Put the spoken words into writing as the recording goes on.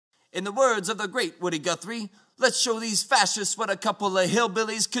In the words of the great Woody Guthrie, let's show these fascists what a couple of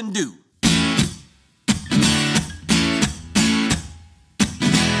hillbillies can do.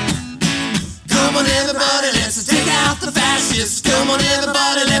 Come on everybody, let's take out the fascists. Come on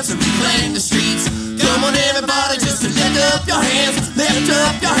everybody, let's reclaim the streets. Come on everybody, just lift up your hands. Lift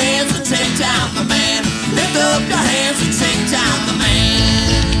up your hands and take down the man. Lift up your hands and take down the man.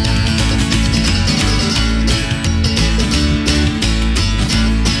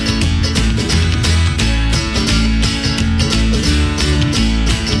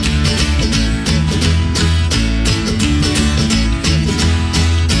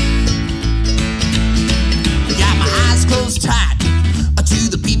 Got my eyes closed tight to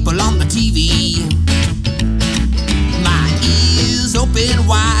the people on the TV. My ears open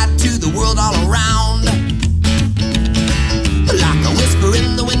wide to the world all around. Like a whisper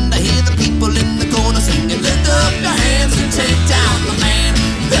in the wind, I hear the people in the corner singing, lift up your hands and take down the man.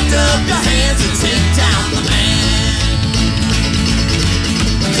 Lift up your hands and take down the man.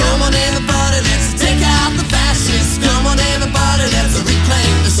 Come on everybody, let's take out the fascists. Come on everybody, let's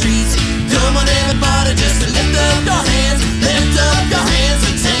reclaim the streets. Come on everybody, just lift up your hands. Lift up your hands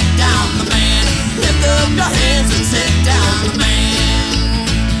and take down the man. Lift up your hands and take down the man.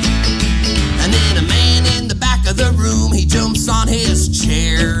 And then a man in the back of the room, he jumps on his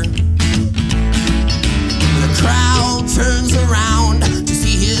chair. The crowd turns around to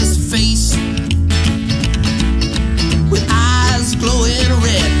see his face. With eyes glowing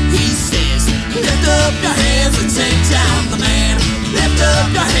red, he says, lift up your hands and take down the man. Lift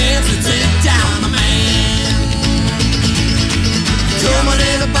up your hands and take down the man. Come on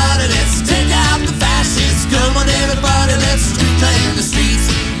everybody, let's take out the fascists. Come on everybody, let's reclaim the streets.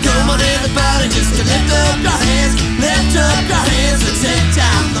 Come on everybody, just to lift up your hands. Lift up your hands and take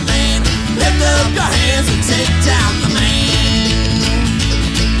down the man. Lift up your hands and take down the man.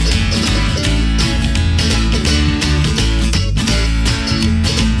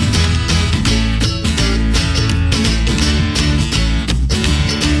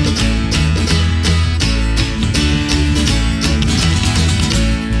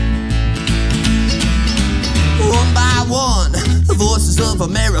 One by one, the voices of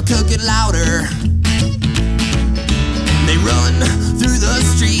America get louder. They run through the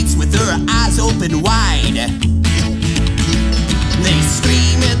streets with their eyes open wide. They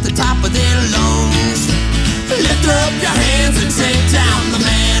scream at the top of their lungs, lift up your hands and take down the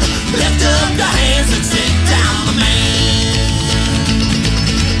man. Lift up your hands and take down the man.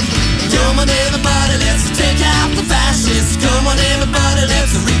 Come on everybody, let's take out the fascists. Come on everybody,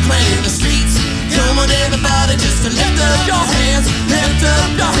 let's reclaim the streets. Come on everybody, just to lift up your hands. Lift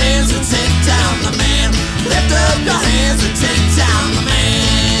up your hands and take down the man. Lift up your hands and take down the man.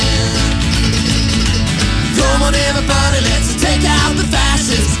 Come on everybody, let's take out the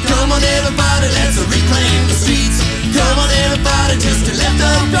fascists. Come on everybody, let's reclaim the streets. Come on everybody, just to lift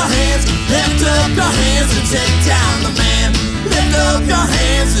up your hands. Lift up your hands and take down the man. Lift up your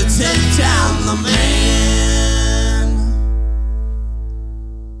hands and take down the man.